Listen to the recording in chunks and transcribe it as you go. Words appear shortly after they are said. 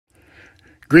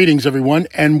Greetings, everyone,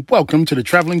 and welcome to the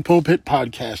Traveling Pulpit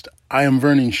Podcast. I am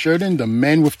Vernon Sheridan, the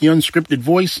man with the unscripted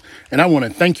voice, and I want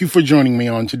to thank you for joining me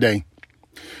on today.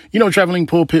 You know, Traveling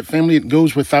Pulpit family, it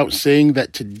goes without saying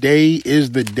that today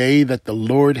is the day that the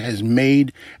Lord has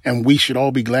made, and we should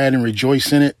all be glad and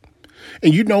rejoice in it.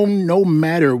 And you know, no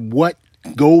matter what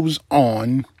goes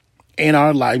on in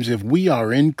our lives, if we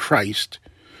are in Christ,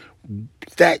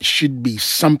 that should be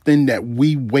something that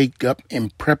we wake up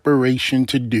in preparation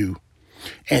to do.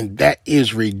 And that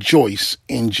is rejoice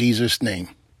in Jesus' name.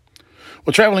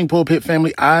 Well, Traveling Pulpit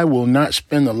family, I will not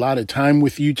spend a lot of time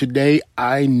with you today.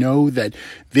 I know that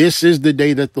this is the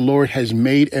day that the Lord has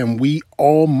made, and we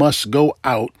all must go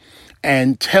out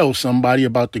and tell somebody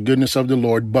about the goodness of the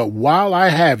Lord. But while I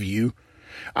have you,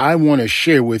 I want to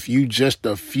share with you just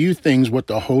a few things what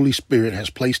the Holy Spirit has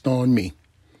placed on me.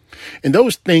 And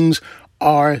those things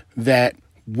are that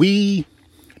we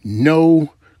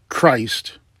know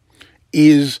Christ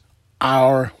is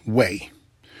our way.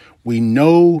 We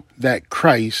know that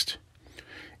Christ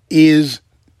is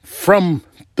from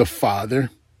the Father,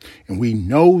 and we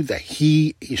know that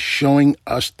he is showing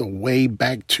us the way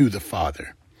back to the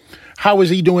Father. How is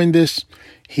he doing this?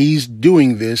 He's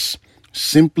doing this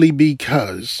simply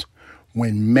because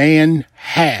when man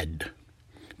had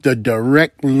the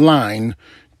direct line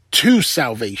to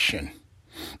salvation,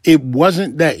 it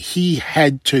wasn't that he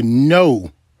had to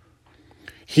know.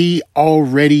 He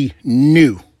already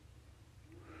knew.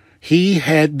 He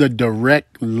had the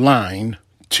direct line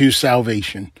to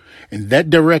salvation, and that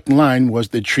direct line was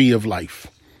the tree of life.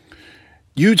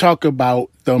 You talk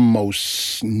about the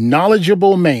most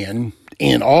knowledgeable man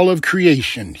in all of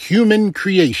creation, human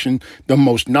creation, the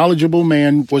most knowledgeable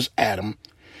man was Adam.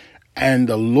 And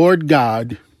the Lord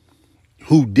God,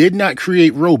 who did not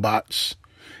create robots,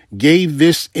 gave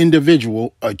this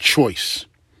individual a choice.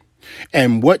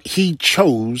 And what he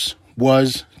chose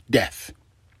was death.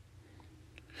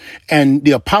 And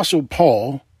the Apostle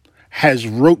Paul has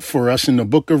wrote for us in the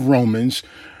book of Romans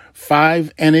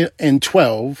 5 and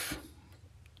 12,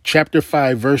 chapter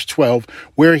 5, verse 12,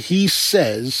 where he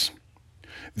says,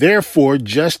 "Therefore,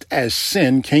 just as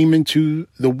sin came into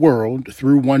the world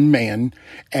through one man,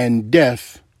 and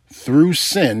death through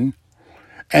sin,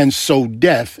 and so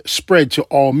death spread to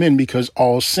all men because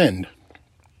all sinned.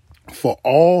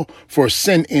 For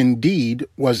sin indeed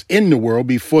was in the world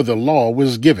before the law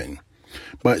was given,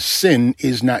 but sin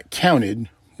is not counted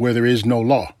where there is no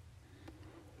law."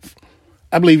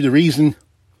 I believe the reason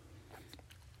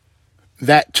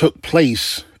that took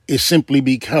place is simply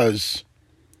because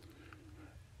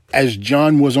as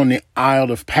John was on the Isle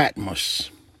of Patmos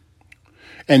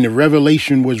and the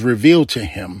revelation was revealed to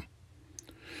him,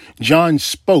 John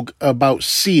spoke about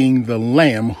seeing the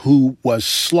Lamb who was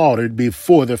slaughtered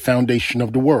before the foundation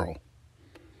of the world.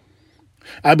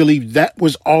 I believe that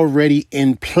was already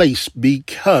in place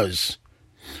because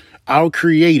our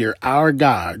Creator, our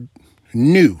God,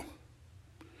 knew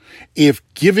if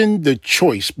given the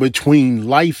choice between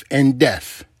life and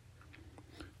death,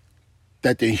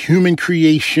 that the human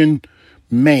creation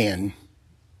man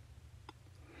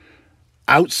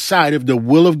outside of the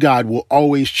will of God will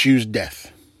always choose death.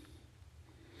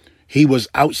 He was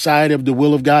outside of the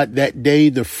will of God that day.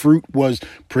 The fruit was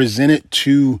presented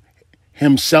to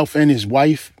himself and his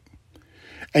wife,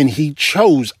 and he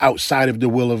chose outside of the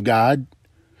will of God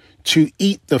to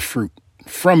eat the fruit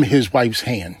from his wife's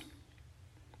hand.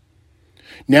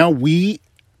 Now we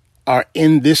are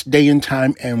in this day and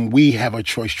time, and we have a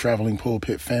choice, Traveling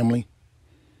Pulpit family.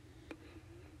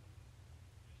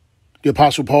 The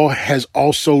Apostle Paul has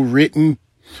also written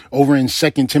over in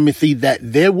 2 Timothy that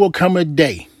there will come a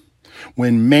day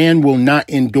when man will not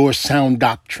endure sound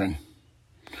doctrine,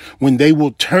 when they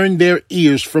will turn their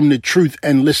ears from the truth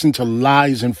and listen to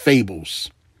lies and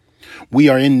fables. We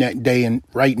are in that day and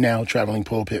right now, Traveling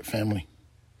Pulpit family.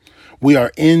 We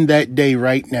are in that day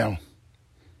right now.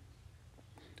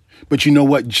 But you know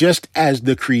what? Just as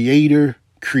the Creator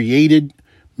created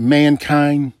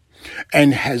mankind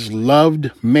and has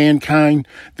loved mankind,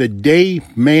 the day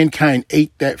mankind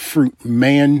ate that fruit,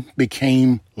 man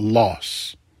became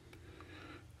lost.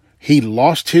 He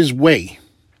lost his way.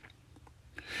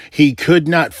 He could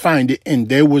not find it, and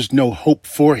there was no hope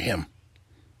for him.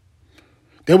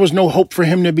 There was no hope for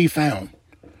him to be found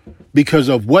because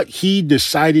of what he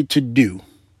decided to do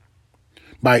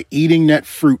by eating that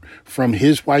fruit from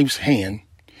his wife's hand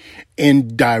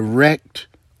in direct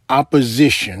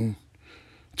opposition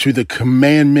to the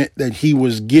commandment that he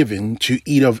was given to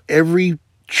eat of every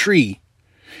tree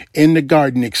in the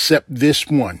garden except this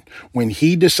one. When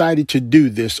he decided to do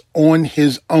this on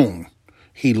his own,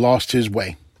 he lost his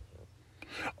way.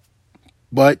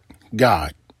 But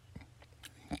God,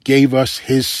 gave us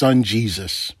his son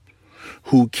Jesus,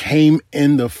 who came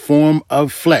in the form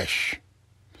of flesh,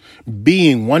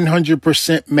 being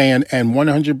 100% man and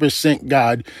 100%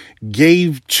 God,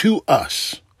 gave to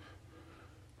us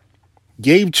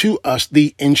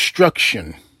the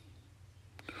instruction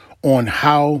on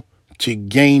how to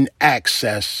gain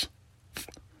access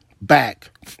back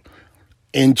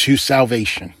into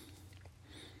salvation.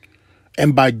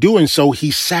 And by doing so,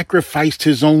 he sacrificed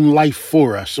his own life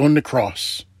for us on the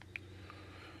cross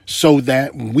so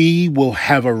that we will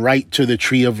have a right to the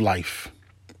tree of life.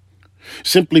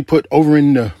 Simply put, over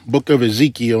in the book of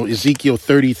Ezekiel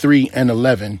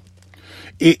 33:11,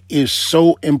 it is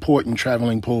so important,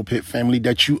 Traveling Pulpit family,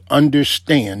 that you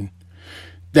understand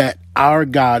that our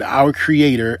God, our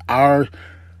Creator, our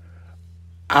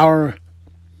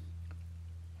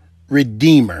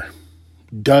Redeemer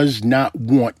does not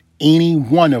want any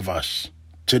one of us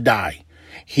to die.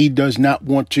 He does not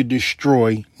want to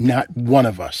destroy not one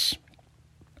of us.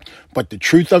 But the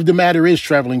truth of the matter is,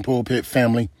 Traveling Pulpit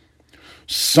family,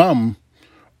 some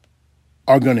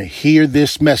are going to hear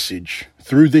this message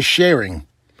through the sharing,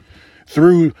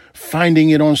 through finding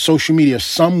it on social media.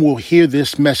 Some will hear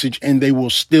this message and they will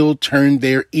still turn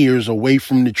their ears away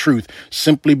from the truth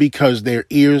simply because their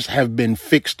ears have been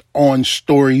fixed on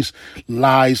stories,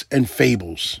 lies, and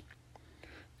fables.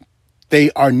 They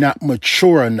are not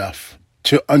mature enough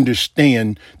to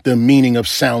understand the meaning of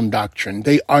sound doctrine.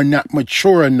 They are not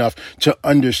mature enough to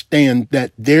understand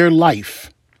that their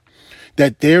life,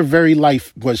 that their very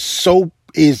life is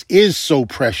so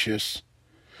precious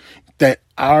that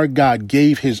our God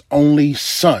gave his only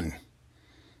son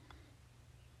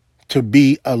to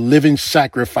be a living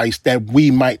sacrifice that we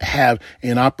might have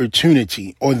an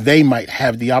opportunity, or they might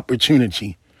have the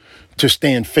opportunity to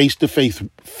stand face to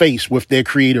face with their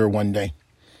Creator one day.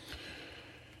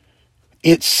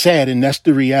 It's sad, and that's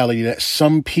the reality, that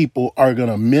some people are going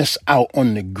to miss out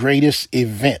on the greatest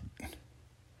event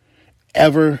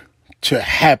ever to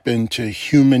happen to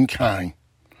humankind.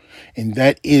 And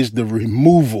that is the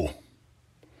removal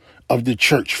of the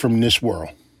church from this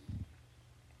world,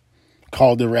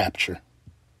 called the rapture.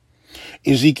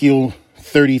 Ezekiel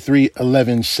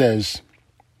 33:11 says,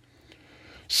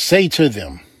 "Say to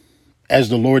them," as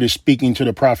the Lord is speaking to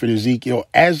the prophet Ezekiel,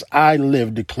 "As I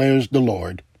live, declares the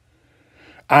Lord,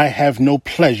 I have no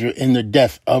pleasure in the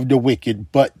death of the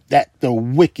wicked, but that the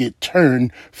wicked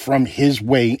turn from his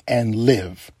way and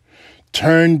live.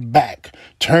 Turn back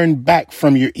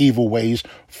from your evil ways,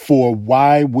 for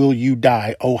why will you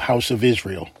die, O house of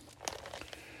Israel?"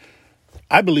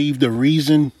 I believe the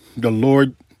reason the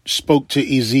Lord spoke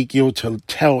to Ezekiel to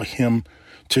tell him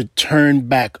to turn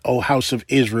back, O house of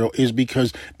Israel, is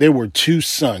because there were two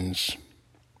sons,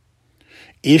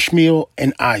 Ishmael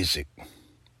and Isaac.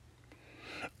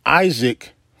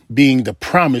 Isaac being the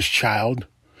promised child,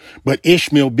 but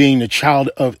Ishmael being the child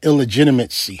of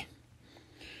illegitimacy,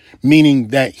 meaning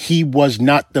that he was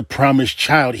not the promised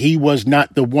child. He was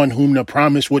not the one whom the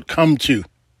promise would come to.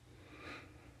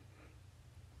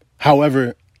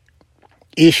 However,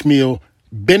 Ishmael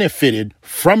benefited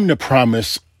from the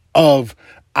promise of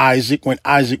Isaac when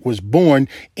Isaac was born,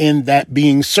 in that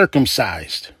being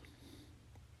circumcised.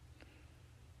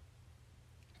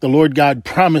 The Lord God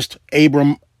promised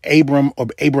Abraham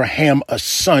a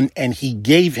son, and he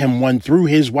gave him one through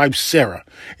his wife Sarah,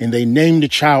 and they named the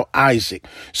child Isaac,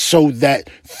 so that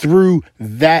through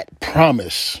that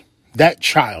promise, that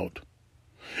child,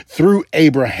 through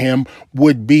Abraham,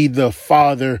 would be the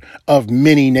father of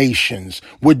many nations,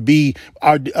 would be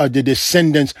the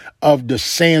descendants of the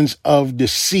sands of the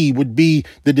sea, would be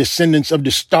the descendants of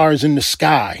the stars in the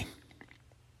sky.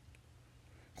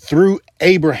 Through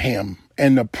Abraham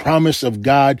and the promise of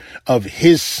God of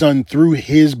his son through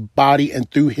his body and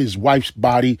through his wife's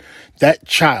body, that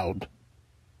child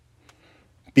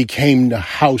became the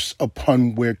house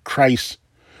upon where Christ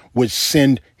would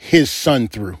send his son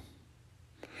through.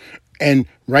 And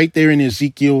right there in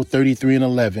Ezekiel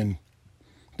 33:11,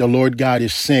 the Lord God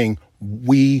is saying,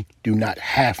 we do not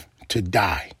have to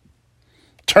die.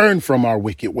 Turn from our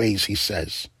wicked ways, he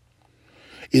says.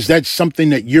 Is that something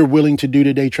that you're willing to do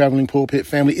today, Traveling Pulpit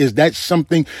family? Is that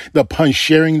something, upon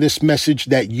sharing this message,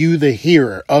 that you, the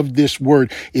hearer of this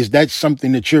word, is that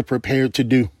something that you're prepared to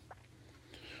do?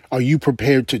 Are you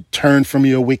prepared to turn from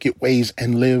your wicked ways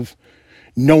and live,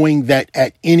 knowing that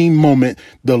at any moment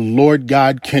the Lord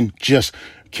God can just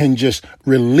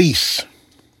release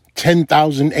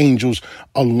 10,000 angels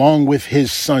along with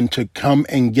his son to come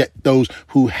and get those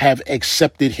who have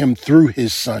accepted him through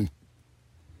his son?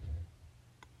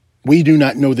 We do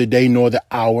not know the day nor the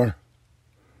hour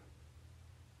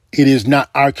It is not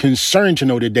our concern to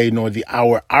know the day nor the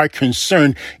hour. Our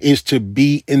concern is to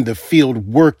be in the field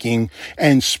working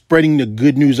and spreading the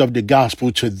good news of the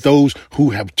gospel to those who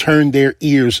have turned their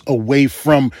ears away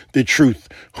from the truth,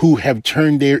 who have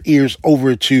turned their ears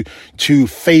over to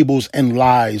fables and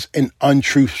lies and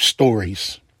untruth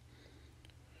stories.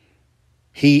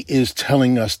 He is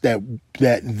telling us that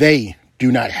they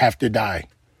do not have to die,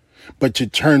 but to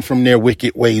turn from their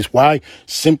wicked ways. Why?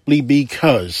 Simply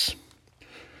because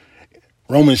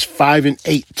Romans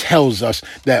 5:8 tells us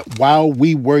that while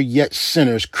we were yet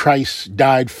sinners, Christ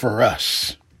died for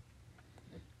us.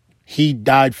 He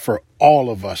died for all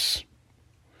of us.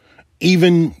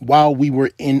 Even while we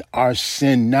were in our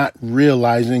sin, not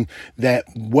realizing that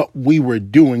what we were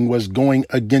doing was going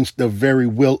against the very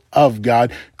will of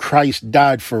God, Christ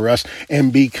died for us.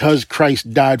 And because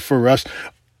Christ died for us,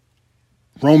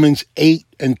 Romans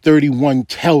 8:31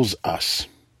 tells us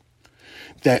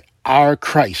that our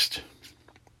Christ,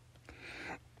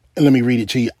 and let me read it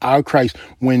to you. Our Christ,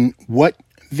 what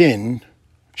then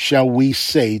shall we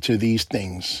say to these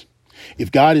things?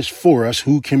 If God is for us,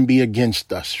 who can be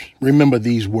against us? Remember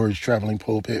these words, Traveling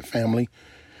Pulpit family.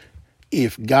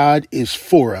 If God is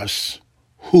for us,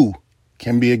 who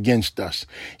can be against us?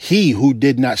 He who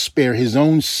did not spare his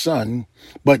own son,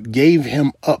 but gave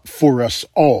him up for us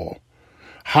all,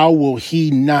 how will he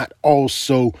not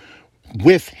also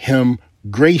with him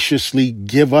graciously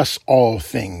give us all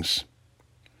things?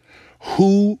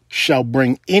 Who shall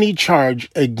bring any charge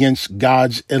against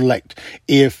God's elect?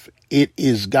 If it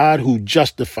is God who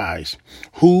justifies,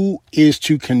 who is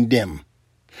to condemn?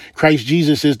 Christ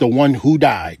Jesus is the one who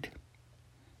died.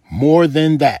 More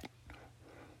than that,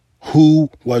 who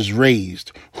was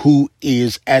raised, who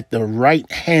is at the right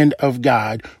hand of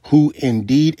God, who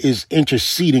indeed is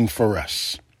interceding for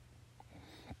us.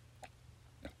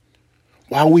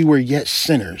 While we were yet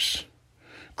sinners,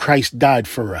 Christ died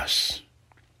for us.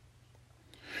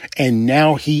 And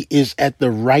now he is at the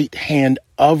right hand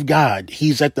of God.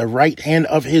 He's at the right hand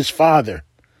of his Father,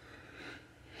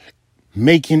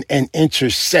 making an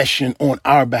intercession on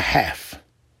our behalf.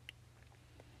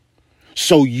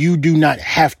 So you do not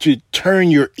have to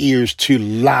turn your ears to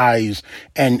lies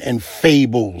and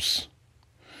fables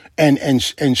and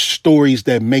stories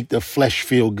that make the flesh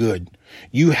feel good.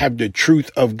 You have the truth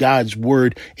of God's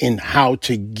word in how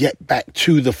to get back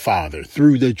to the Father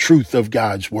through the truth of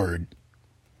God's word.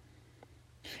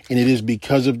 And it is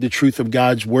because of the truth of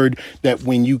God's word that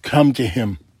when you come to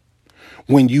him,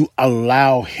 when you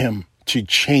allow him to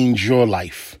change your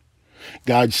life,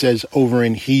 God says over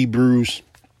in Hebrews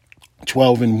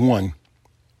 12:1,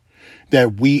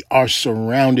 that we are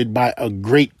surrounded by a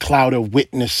great cloud of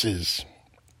witnesses,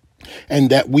 and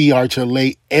that we are to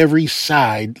lay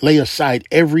aside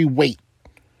every weight,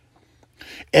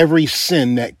 every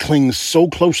sin that clings so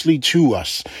closely to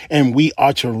us, and we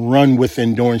are to run with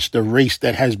endurance the race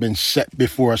that has been set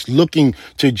before us, looking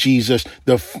to Jesus,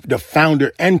 the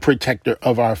founder and protector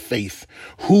of our faith,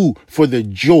 who for the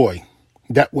joy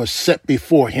that was set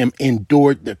before him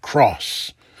endured the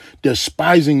cross,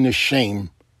 despising the shame,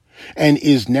 and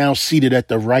is now seated at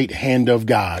the right hand of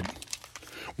God.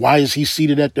 Why is he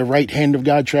seated at the right hand of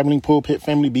God, Traveling Pulpit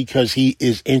family? Because he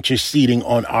is interceding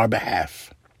on our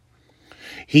behalf.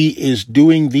 He is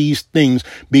doing these things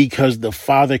because the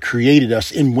Father created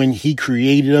us. And when he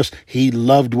created us, he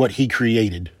loved what he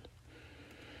created.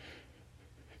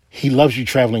 He loves you,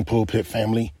 Traveling Pulpit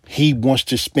family. He wants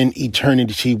to spend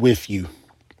eternity with you.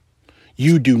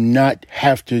 You do not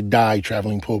have to die,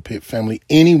 Traveling Pulpit family.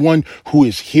 Anyone who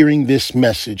is hearing this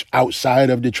message outside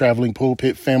of the Traveling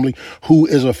Pulpit family, who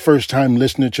is a first-time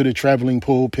listener to the Traveling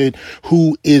Pulpit,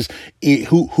 who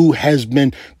has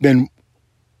been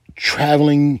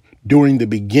traveling during the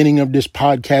beginning of this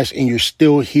podcast and you're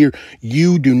still here,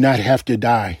 you do not have to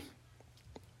die.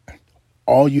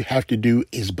 All you have to do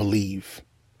is believe.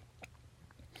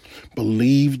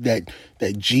 Believe that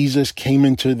Jesus came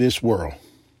into this world,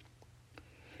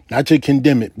 not to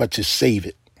condemn it, but to save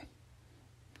it.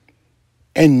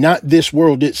 And not this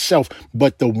world itself,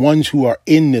 but the ones who are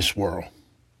in this world,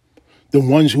 the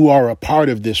ones who are a part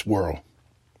of this world.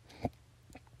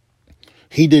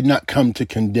 He did not come to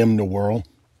condemn the world.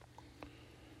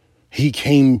 He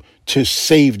came to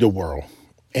save the world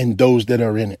and those that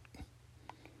are in it.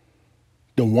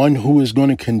 The one who is going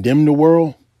to condemn the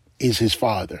world is his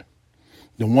Father.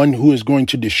 The one who is going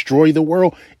to destroy the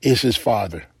world is his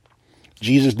Father.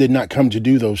 Jesus did not come to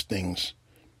do those things.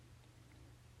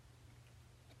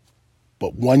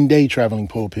 But one day, Traveling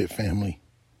Pulpit family,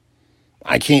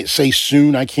 I can't say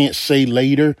soon, I can't say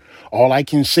later. All I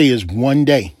can say is one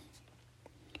day,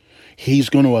 he's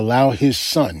going to allow his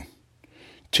son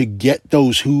to get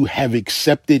those who have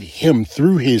accepted him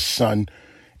through his son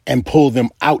and pull them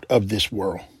out of this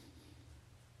world.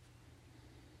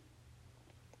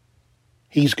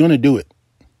 He's going to do it.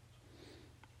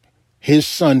 His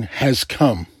son has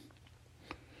come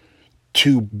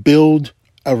to build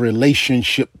a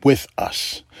relationship with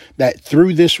us, that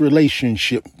through this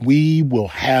relationship, we will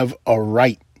have a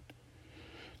right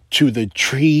to the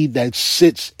tree that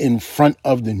sits in front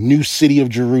of the new city of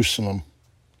Jerusalem.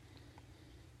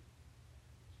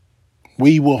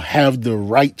 We will have the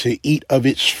right to eat of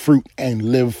its fruit and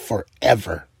live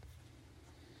forever.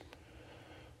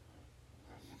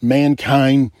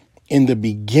 Mankind in the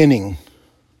beginning,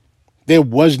 there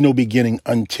was no beginning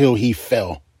until he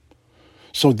fell.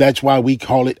 So that's why we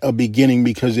call it a beginning,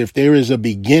 because if there is a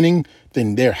beginning,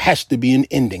 then there has to be an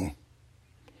ending.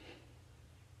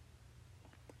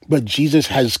 But Jesus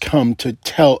has come to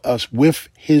tell us with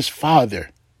his Father,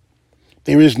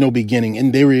 there is no beginning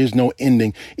and there is no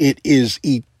ending. It is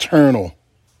eternal.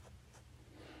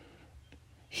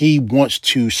 He wants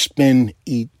to spend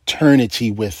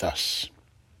eternity with us.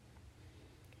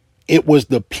 It was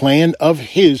the plan of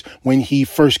his when he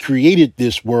first created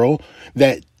this world,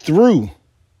 that through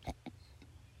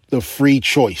the free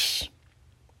choice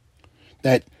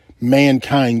that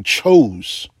mankind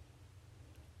chose,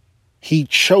 he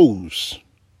chose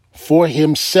for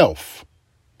himself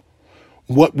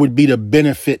what would be the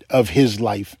benefit of his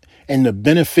life. And the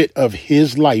benefit of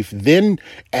his life then,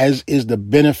 as is the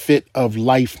benefit of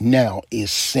life now,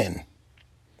 is sin.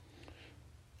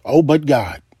 Oh, but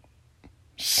God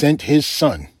sent his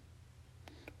son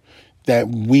that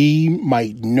we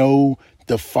might know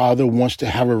the Father wants to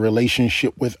have a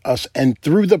relationship with us. And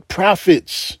through the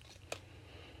prophets,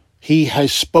 he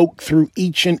has spoke through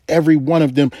each and every one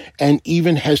of them, and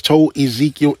even has told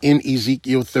Ezekiel in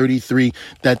Ezekiel 33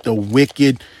 that the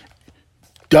wicked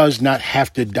does not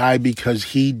have to die, because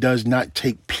he does not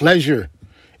take pleasure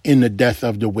in the death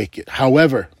of the wicked.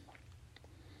 However,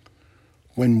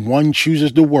 when one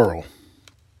chooses the world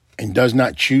and does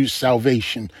not choose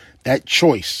salvation, that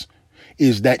choice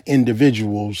is that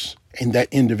individual's, and that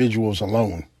individual's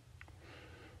alone.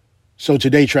 So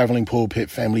today, Traveling Pulpit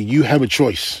family, you have a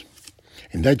choice.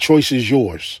 And that choice is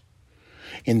yours.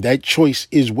 And that choice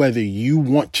is whether you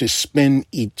want to spend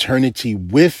eternity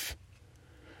with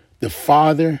the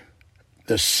Father,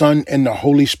 the Son, and the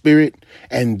Holy Spirit,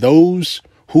 and those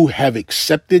who have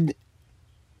accepted,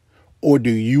 or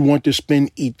do you want to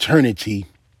spend eternity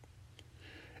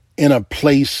in a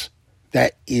place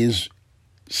that is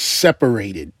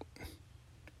separated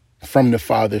from the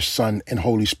Father, Son, and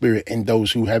Holy Spirit, and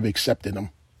those who have accepted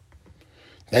them?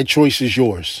 That choice is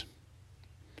yours.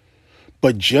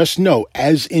 But just know,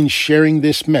 as in sharing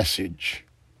this message,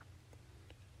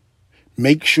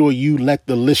 make sure you let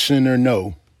the listener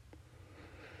know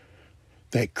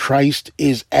that Christ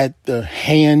is at the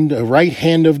right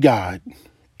hand of God,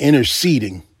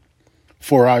 interceding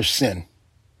for our sin,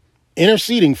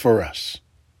 interceding for us.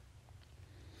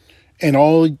 And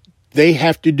all they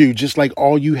have to do, just like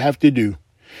all you have to do,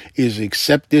 is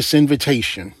accept this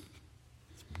invitation,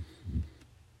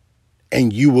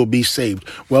 and you will be saved.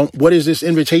 Well, what is this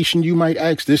invitation, you might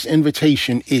ask? This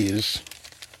invitation is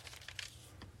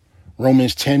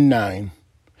Romans 10:9,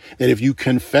 that if you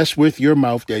confess with your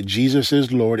mouth that Jesus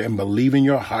is Lord and believe in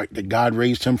your heart that God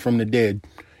raised him from the dead,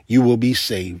 you will be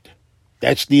saved.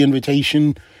 That's the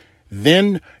invitation.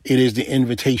 Then it is the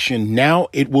invitation. Now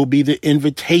it will be the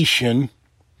invitation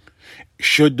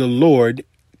should the Lord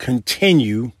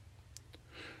continue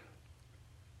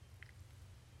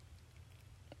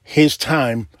his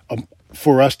time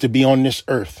for us to be on this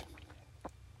earth.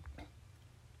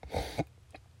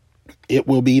 It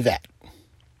will be that.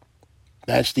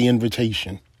 That's the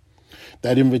invitation.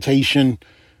 That invitation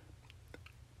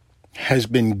has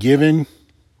been given.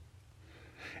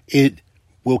 It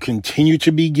will continue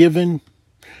to be given.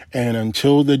 And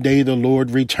until the day the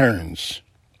Lord returns,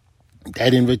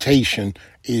 that invitation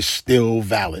is still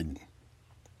valid.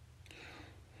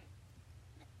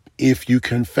 If you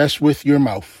confess with your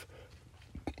mouth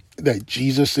that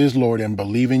Jesus is Lord and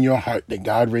believe in your heart that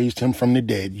God raised him from the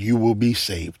dead, you will be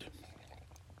saved.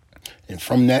 And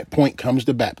from that point comes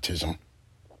the baptism.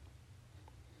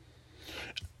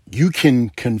 You can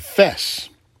confess,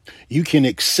 you can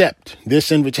accept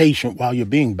this invitation while you're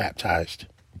being baptized.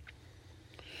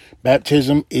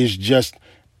 Baptism is just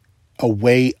a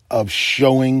way of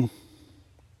showing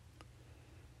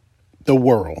the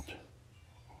world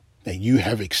that you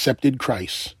have accepted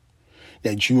Christ,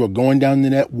 that you are going down to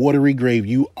that watery grave.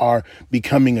 You are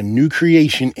becoming a new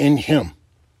creation in him.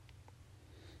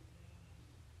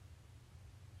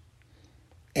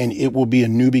 and it will be a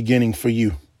new beginning for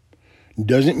you.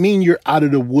 Doesn't mean you're out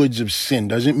of the woods of sin.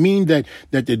 Doesn't mean that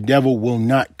the devil will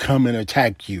not come and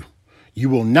attack you. You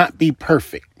will not be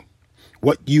perfect.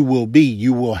 What you will be,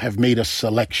 you will have made a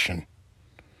selection.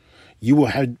 You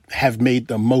will have made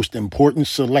the most important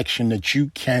selection that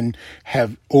you can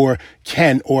or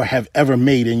have ever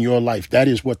made in your life. That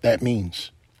is what that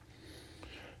means.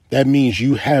 That means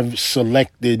you have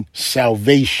selected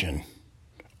salvation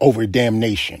over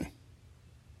damnation.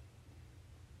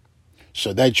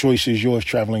 So that choice is yours,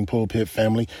 Traveling Pulpit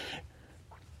family.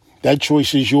 That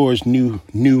choice is yours, new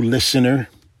listener.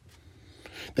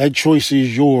 That choice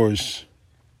is yours,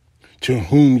 to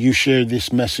whom you share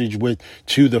this message with,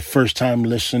 to the first-time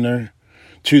listener,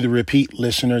 to the repeat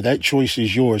listener. That choice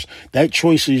is yours. That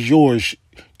choice is yours,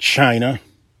 China.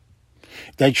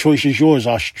 That choice is yours,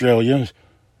 Australia,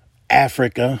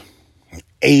 Africa,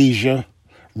 Asia,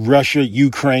 Russia,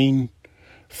 Ukraine,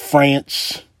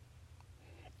 France,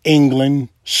 England,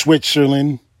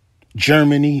 Switzerland,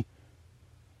 Germany,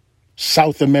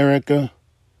 South America,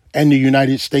 and the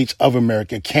United States of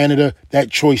America, Canada.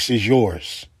 That choice is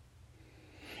yours.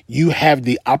 You have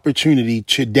the opportunity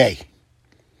today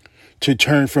to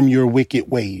turn from your wicked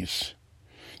ways,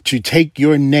 to take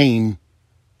your name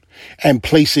and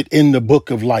place it in the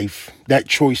book of life. That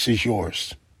choice is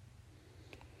yours.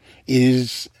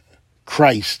 Is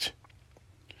Christ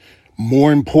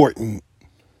more important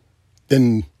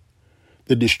than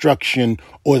the destruction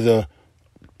or the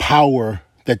power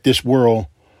that this world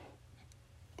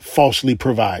falsely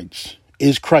provides?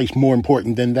 Is Christ more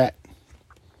important than that?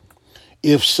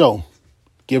 If so,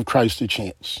 give Christ a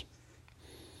chance.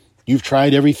 You've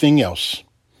tried everything else.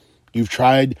 You've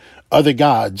tried other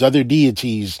gods, other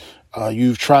deities.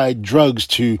 You've tried drugs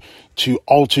to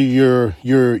alter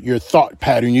your thought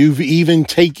pattern. You've even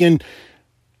taken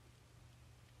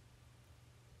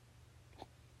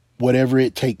whatever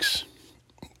it takes.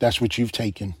 That's what you've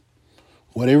taken.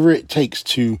 Whatever it takes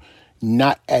to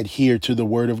not adhere to the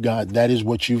word of God, that is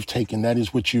what you've taken. That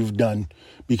is what you've done,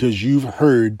 because you've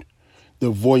heard the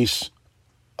voice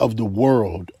of the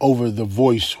world over the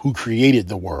voice who created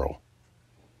the world.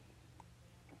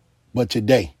 But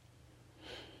today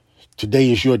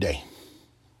is your day.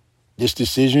 This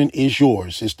decision is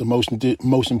yours. It's the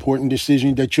most important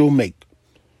decision that you'll make.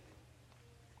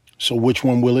 So which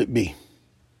one will it be?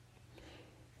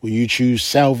 Will you choose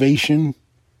salvation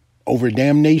over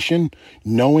damnation,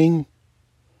 knowing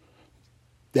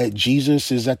that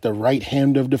Jesus is at the right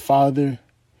hand of the Father,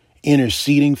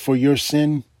 interceding for your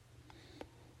sin?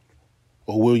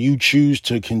 Or will you choose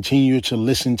to continue to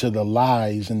listen to the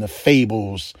lies and the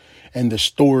fables and the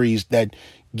stories that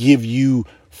give you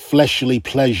fleshly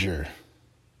pleasure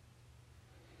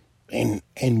and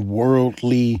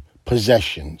worldly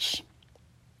possessions?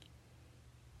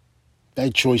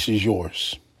 That choice is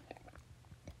yours.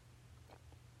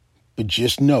 But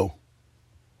just know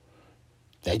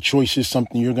that choice is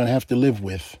something you're going to have to live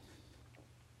with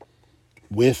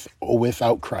or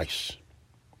without Christ.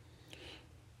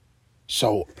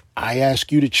 So I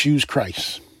ask you to choose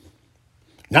Christ,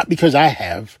 not because I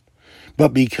have,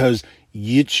 but because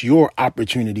it's your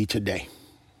opportunity today.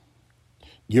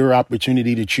 Your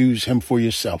opportunity to choose him for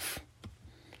yourself.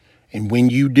 And when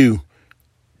you do,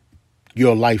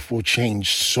 your life will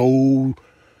change so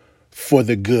for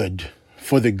the good,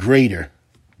 for the greater,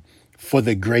 for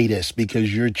the greatest,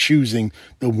 because you're choosing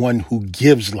the one who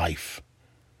gives life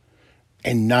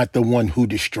and not the one who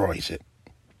destroys it.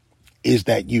 Is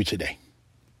that you today?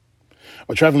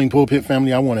 Well, Traveling Pulpit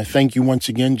family, I want to thank you once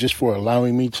again just for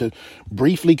allowing me to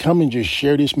briefly come and just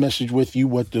share this message with you,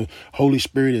 what the Holy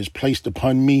Spirit has placed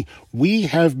upon me. We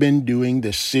have been doing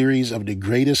this series of the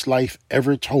greatest life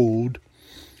ever told,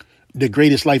 the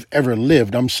greatest life ever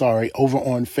lived, over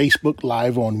on Facebook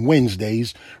Live on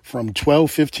Wednesdays from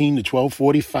 12:15 to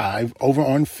 12:45 over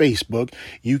on Facebook.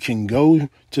 You can go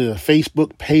to the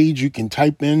Facebook page. You can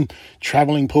type in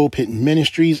Traveling Pulpit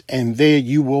Ministries, and there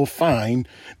you will find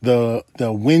the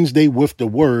Wednesday with the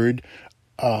Word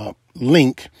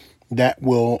link that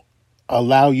will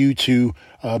allow you to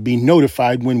be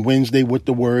notified when Wednesday with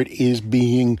the Word is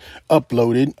being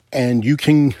uploaded, and you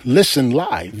can listen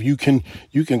live. You can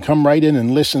come right in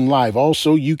and listen live.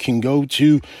 Also, you can go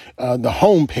to the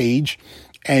home page,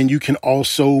 and you can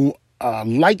also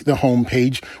like the home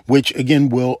page, which again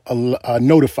will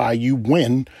notify you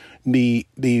when the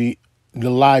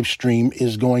live stream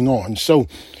is going on. So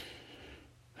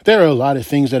there are a lot of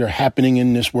things that are happening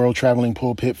in this world, Traveling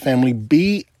Pulpit family.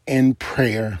 Be in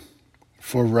prayer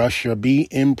for Russia, be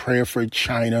in prayer for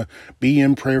China, be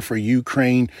in prayer for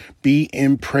Ukraine, be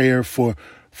in prayer for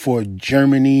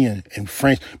Germany and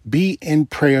France, be in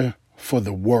prayer for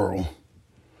the world,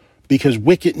 because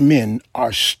wicked men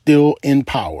are still in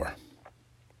power.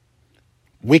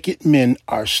 Wicked men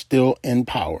are still in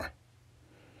power.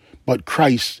 But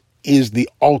Christ is the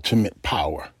ultimate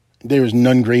power. There is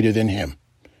none greater than him.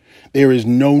 There is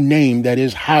no name that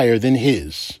is higher than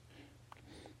his.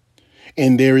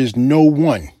 And there is no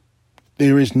one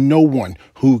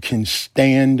who can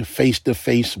stand face to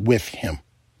face with him.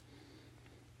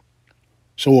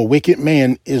 So a wicked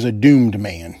man is a doomed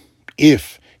man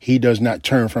if he does not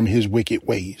turn from his wicked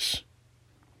ways.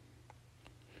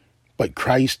 But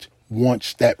Christ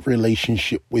wants that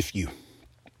relationship with you.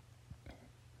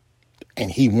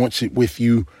 And he wants it with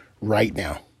you right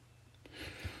now.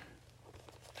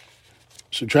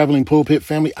 So Traveling Pulpit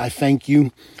family, I thank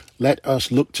you. Let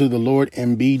us look to the Lord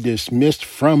and be dismissed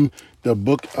from the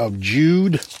book of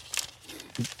Jude,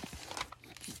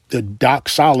 the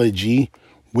doxology,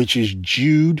 which is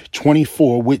Jude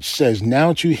 24, which says,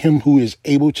 "Now to him who is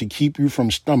able to keep you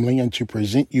from stumbling and to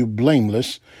present you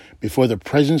blameless before the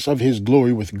presence of his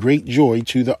glory with great joy,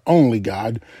 to the only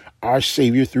God, our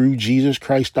Savior, through Jesus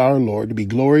Christ our Lord, to be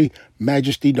glory,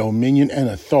 majesty, dominion, and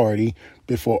authority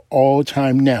before all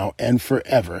time now and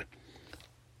forever.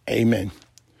 Amen."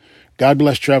 God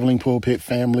bless Traveling Pulpit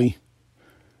family,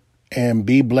 and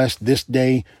be blessed this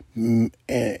day. And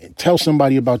tell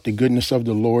somebody about the goodness of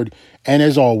the Lord. And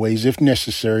as always, if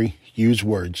necessary, use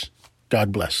words.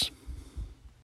 God bless.